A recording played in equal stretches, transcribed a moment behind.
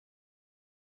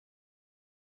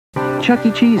Chuck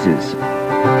E. Cheese's.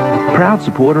 Proud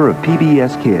supporter of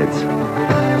PBS Kids.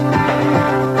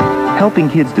 Helping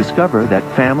kids discover that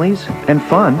families and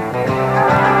fun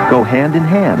go hand in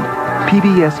hand.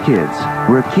 PBS Kids,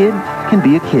 where a kid can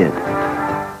be a kid.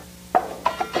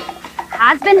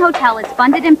 Hazbin Hotel is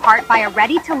funded in part by a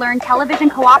ready-to-learn television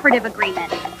cooperative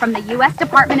agreement from the U.S.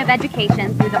 Department of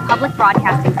Education through the Public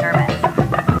Broadcasting Service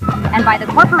and by the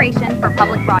Corporation for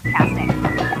Public Broadcasting.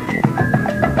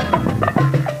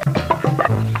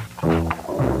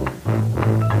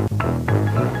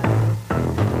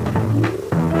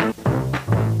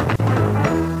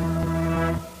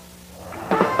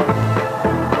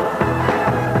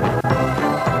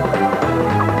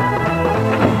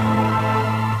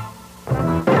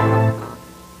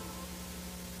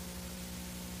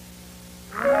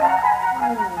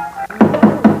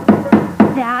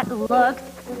 That looks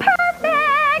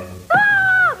perfect!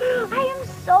 Ah, I am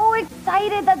so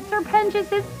excited that Sir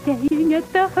Pentious is staying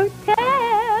at the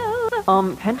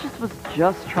hotel. Pentious was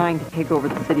just trying to take over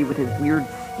the city with his weird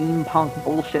steampunk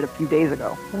bullshit a few days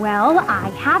ago. Well, I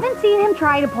haven't seen him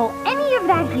try to pull any of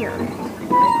that here.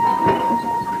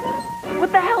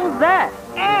 What the hell is that?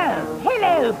 Oh,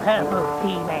 hello, purple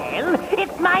female.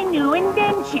 It's my new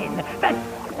invention, the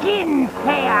Skin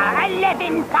Slayer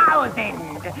 11,000.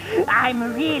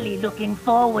 I'm really looking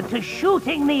forward to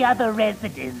shooting the other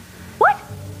residents. What?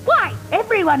 Why?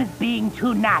 Everyone is being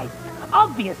too nice.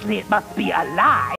 Obviously, it must be a lie.